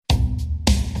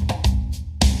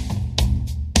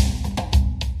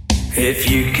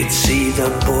If you could see the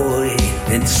boy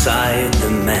inside the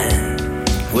man,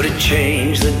 would it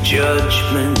change the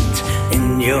judgment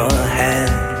in your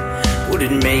hand? Would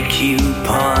it make you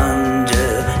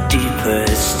ponder deeper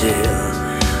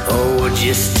still? Or would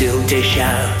you still dish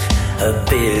out a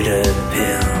bitter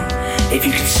pill? If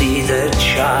you could see the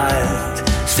child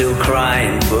still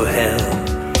crying for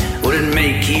help, would it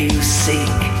make you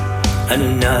seek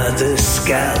another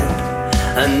scalp,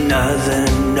 another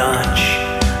notch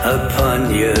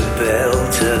upon your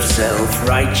belt of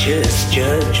self-righteous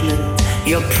judgment?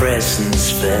 Your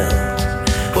presence felt.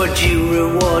 Would you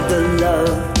reward the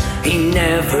love he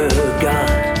never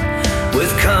got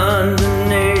with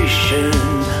condemnation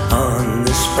on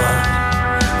the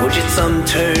spot? Would your thumb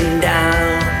turn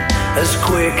down as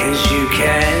quick as you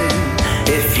can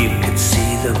if you could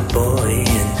see the boy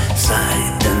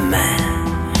inside the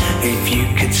man? If you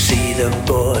could see the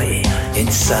boy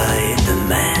inside the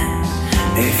man.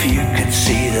 If you could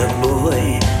see the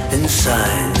boy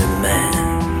inside the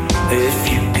man. If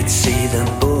you could see the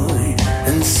boy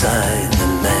inside the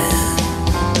man.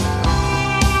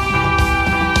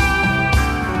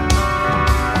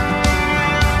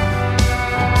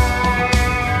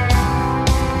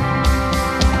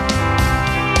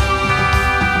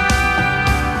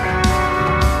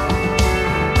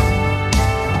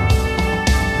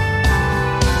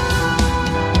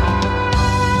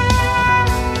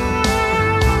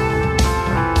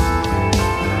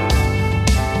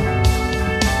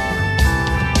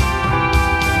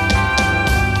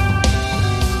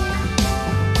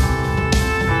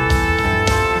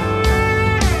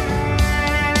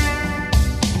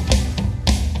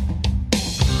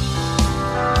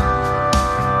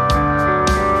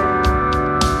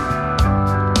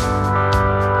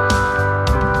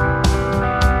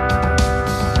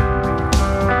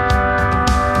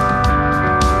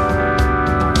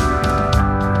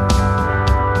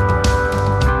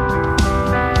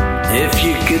 If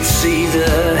you could see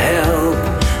the help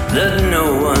that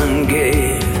no one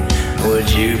gave, would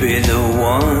you be the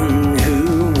one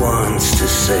who wants to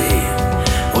save?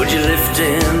 Would you lift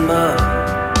him up,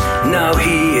 now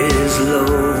he is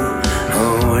low?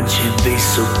 Or would you be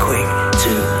so quick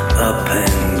to up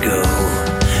and go?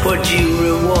 Would you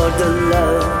reward the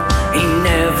love he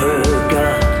never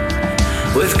got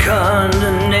with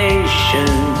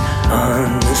condemnation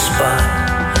on the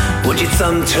spot? Would your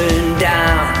thumb turn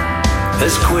down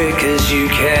as quick as you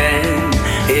can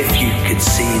if you could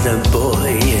see the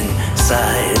boy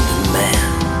inside the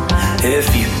man?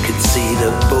 If you could see the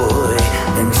boy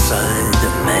inside the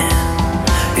man.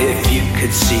 If you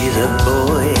could see the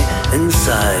boy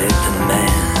inside the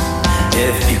man.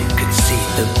 If you could see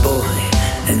the boy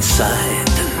inside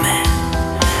the man.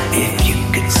 If you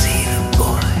could see the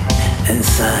boy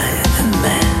inside